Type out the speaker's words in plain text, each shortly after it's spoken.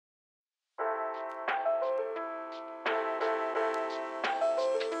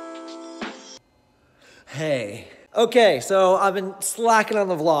Hey. Okay, so I've been slacking on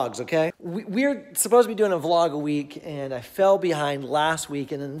the vlogs, okay? We're supposed to be doing a vlog a week, and I fell behind last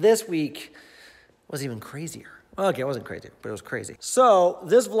week, and then this week was even crazier. Okay, it wasn't crazy, but it was crazy. So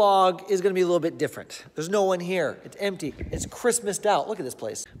this vlog is gonna be a little bit different. There's no one here, it's empty, it's Christmased out. Look at this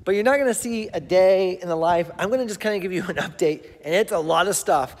place. But you're not gonna see a day in the life. I'm gonna just kind of give you an update, and it's a lot of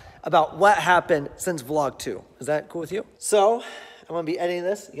stuff about what happened since vlog 2. Is that cool with you? So, I'm gonna be editing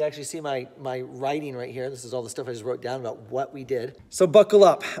this. You can actually see my writing right here. This is all the stuff I just wrote down about what we did. So buckle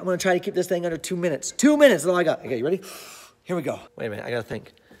up. I'm gonna try to keep this thing under 2 minutes. 2 minutes is all I got. Okay, you ready? Here we go. Wait a minute, I gotta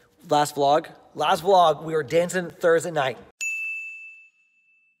think. Last vlog, we were dancing Thursday night.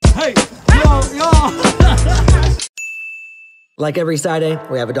 Hey, yo. Like every Saturday,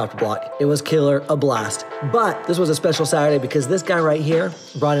 we have Adopt a Block. It was killer, a blast. But this was a special Saturday because this guy right here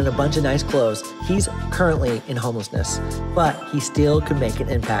brought in a bunch of nice clothes. He's currently in homelessness, but he still could make an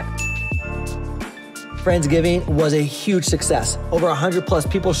impact. Friendsgiving was a huge success. Over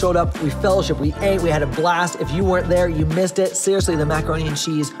 100+ people showed up. We fellowshiped, we ate, we had a blast. If you weren't there, you missed it. Seriously, the macaroni and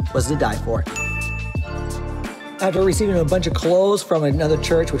cheese was to die for. After receiving a bunch of clothes from another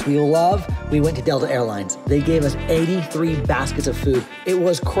church, which we love, we went to Delta Airlines. They gave us 83 baskets of food. It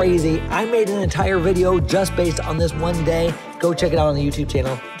was crazy. I made an entire video just based on this one day. Go check it out on the YouTube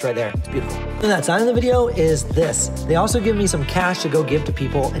channel. It's right there. It's beautiful. And that sign in the video is this. They also give me some cash to go give to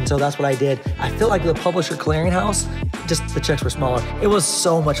people, and so that's what I did. I feel like the Publisher Clearinghouse, just the checks were smaller. It was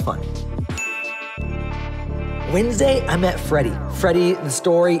so much fun. Wednesday, I met Freddie. Freddie, the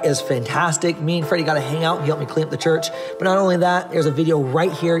story is fantastic. Me and Freddie got to hang out. He helped me clean up the church. But not only that, there's a video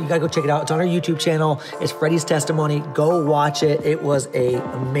right here. You got to go check it out. It's on our YouTube channel. It's Freddie's testimony. Go watch it. It was an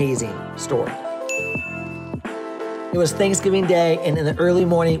amazing story. It was Thanksgiving Day, and in the early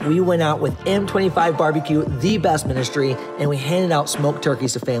morning, we went out with M25 Barbecue, the best ministry, and we handed out smoked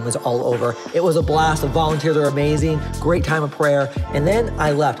turkeys to families all over. It was a blast. The volunteers were amazing. Great time of prayer. And then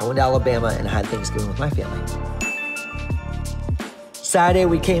I left. I went to Alabama and had Thanksgiving with my family. Saturday,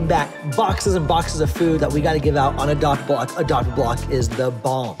 we came back, boxes and boxes of food that we got to give out on Adopt a Block. Adopt a Block is the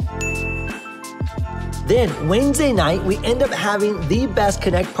bomb. Then Wednesday night, we end up having the best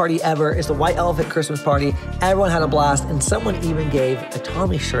Connect party ever. It's the White Elephant Christmas party. Everyone had a blast, and someone even gave a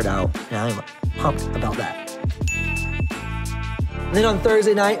Tommy shirt out, and I'm pumped about that. And then on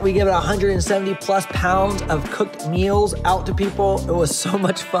Thursday night, we gave it 170+ pounds of cooked meals out to people. It was so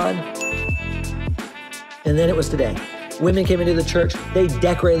much fun. And then it was today. Women came into the church. They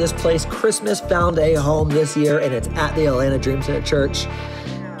decorated this place. Christmas found a home this year, and it's at the Atlanta Dream Center Church.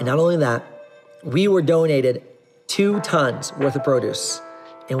 And not only that, we were donated 2 tons worth of produce,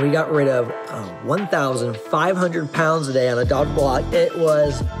 and we got rid of 1,500 pounds a day on Adopt a Block. It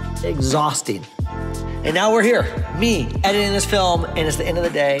was exhausting. And now we're here, me editing this film, and it's the end of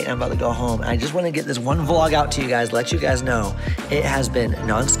the day, and I'm about to go home. I just want to get this one vlog out to you guys, let you guys know it has been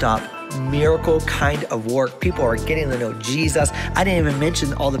nonstop, miracle kind of work. People are getting to know Jesus. I didn't even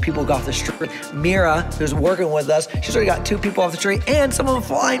mention all the people who got off the street. Mira, who's working with us, she's already got 2 people off the street, and someone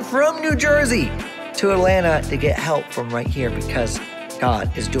flying from New Jersey to Atlanta to get help from right here because God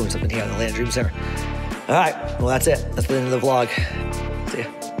is doing something here at the Atlanta Dream Center. All right, well, that's it. That's the end of the vlog.